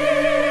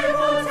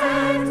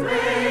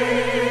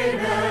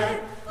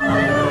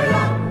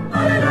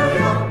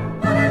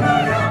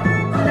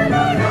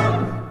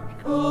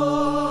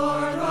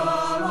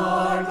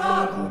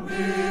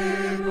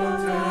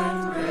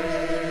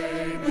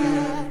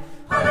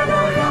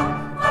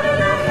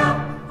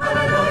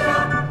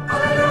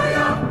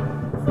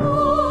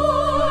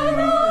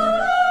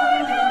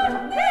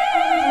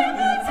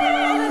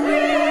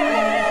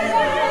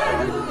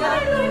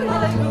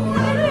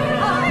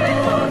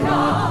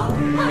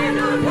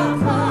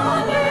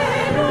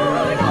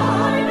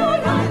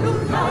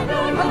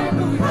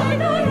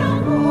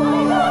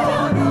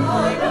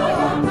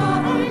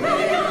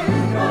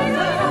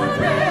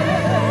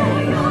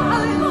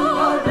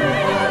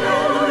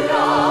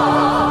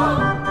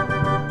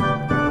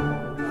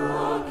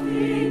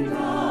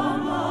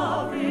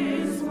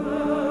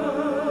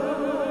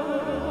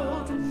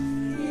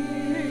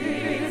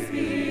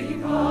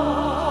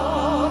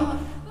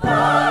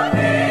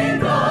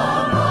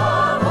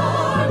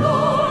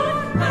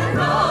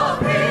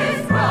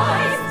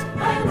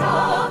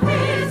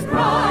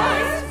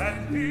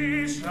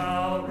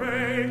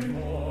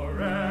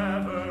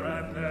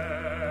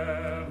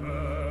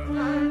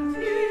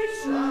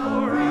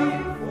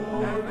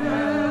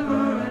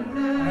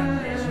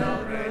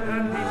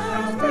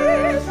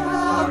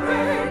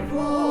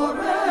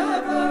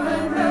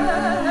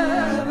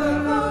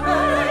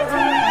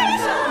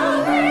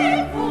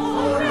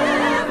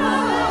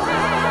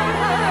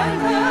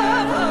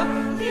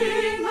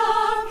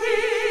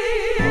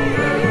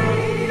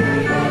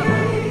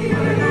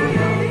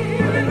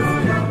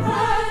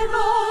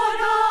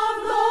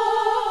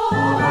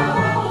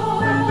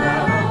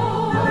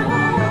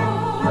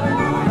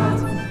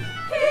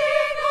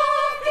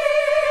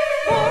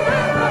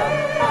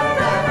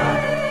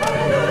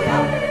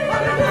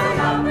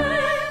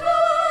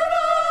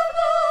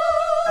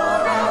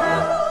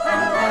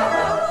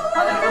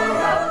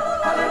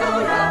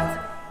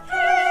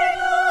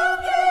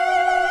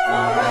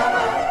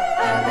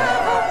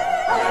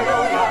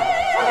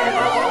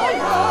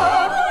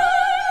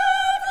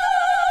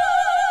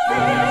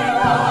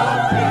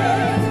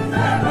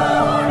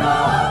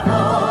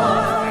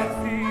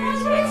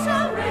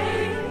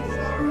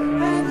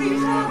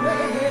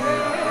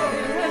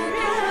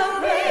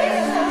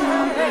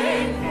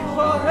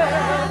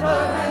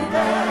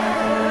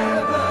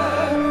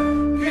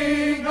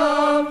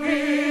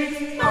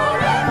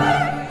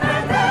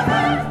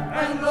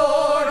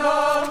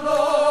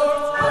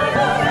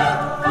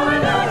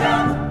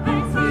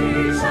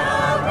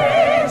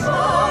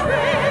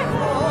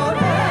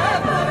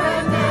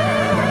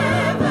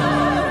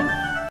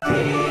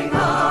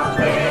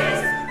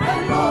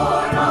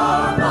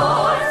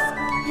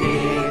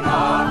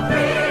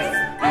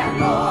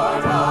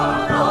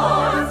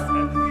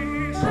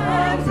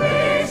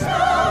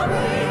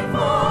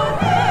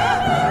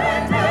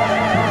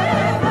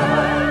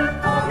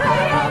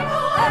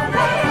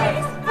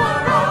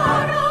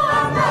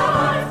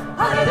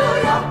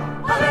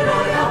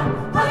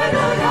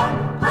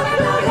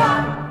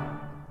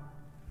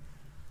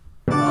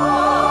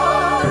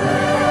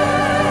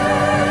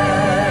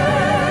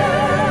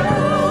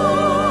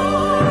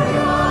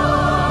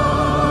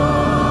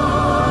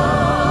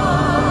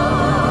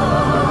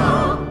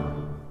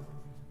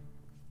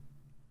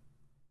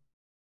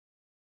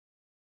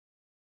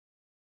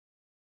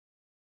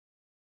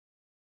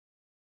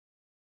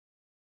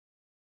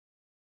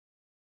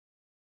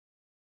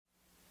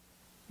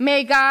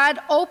May God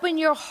open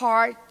your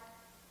heart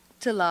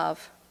to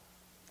love.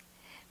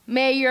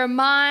 May your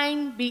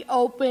mind be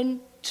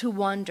open to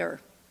wonder,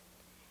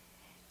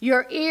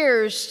 your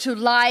ears to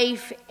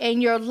life,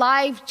 and your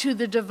life to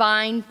the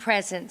divine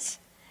presence.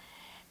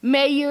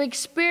 May you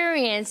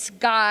experience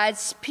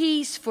God's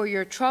peace for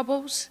your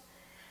troubles,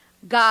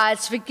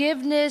 God's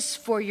forgiveness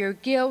for your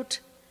guilt,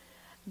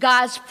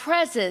 God's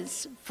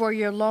presence for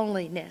your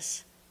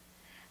loneliness,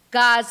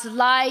 God's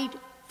light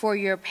for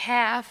your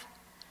path,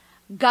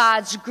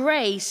 God's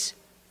grace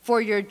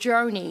for your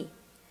journey,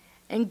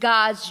 and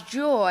God's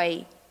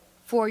joy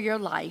for your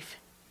life.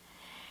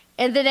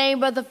 In the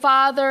name of the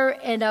Father,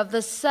 and of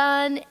the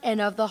Son,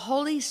 and of the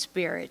Holy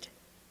Spirit.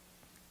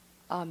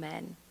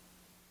 Amen.